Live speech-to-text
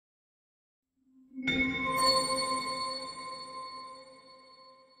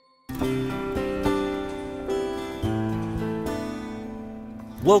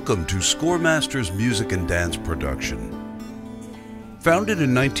Welcome to ScoreMasters Music and Dance Production. Founded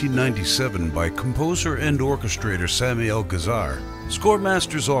in 1997 by composer and orchestrator Samuel Gazar,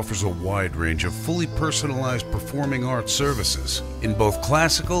 ScoreMasters offers a wide range of fully personalized performing arts services in both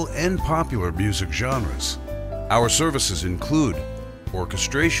classical and popular music genres. Our services include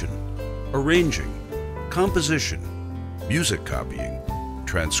orchestration, arranging, composition, music copying,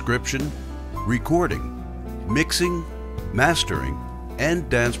 transcription, recording, mixing, mastering, and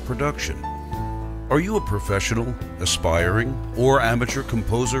dance production. Are you a professional, aspiring, or amateur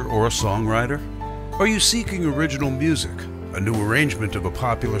composer or a songwriter? Are you seeking original music, a new arrangement of a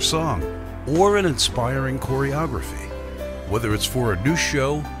popular song, or an inspiring choreography? Whether it's for a new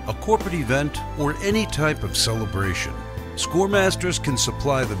show, a corporate event, or any type of celebration, ScoreMasters can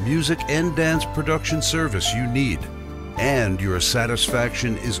supply the music and dance production service you need, and your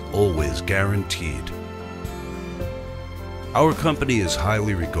satisfaction is always guaranteed. Our company is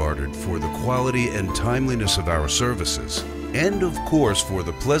highly regarded for the quality and timeliness of our services, and of course for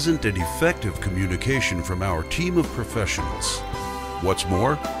the pleasant and effective communication from our team of professionals. What's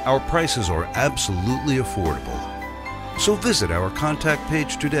more, our prices are absolutely affordable. So visit our contact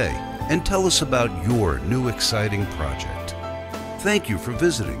page today and tell us about your new exciting project. Thank you for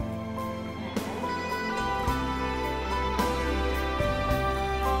visiting.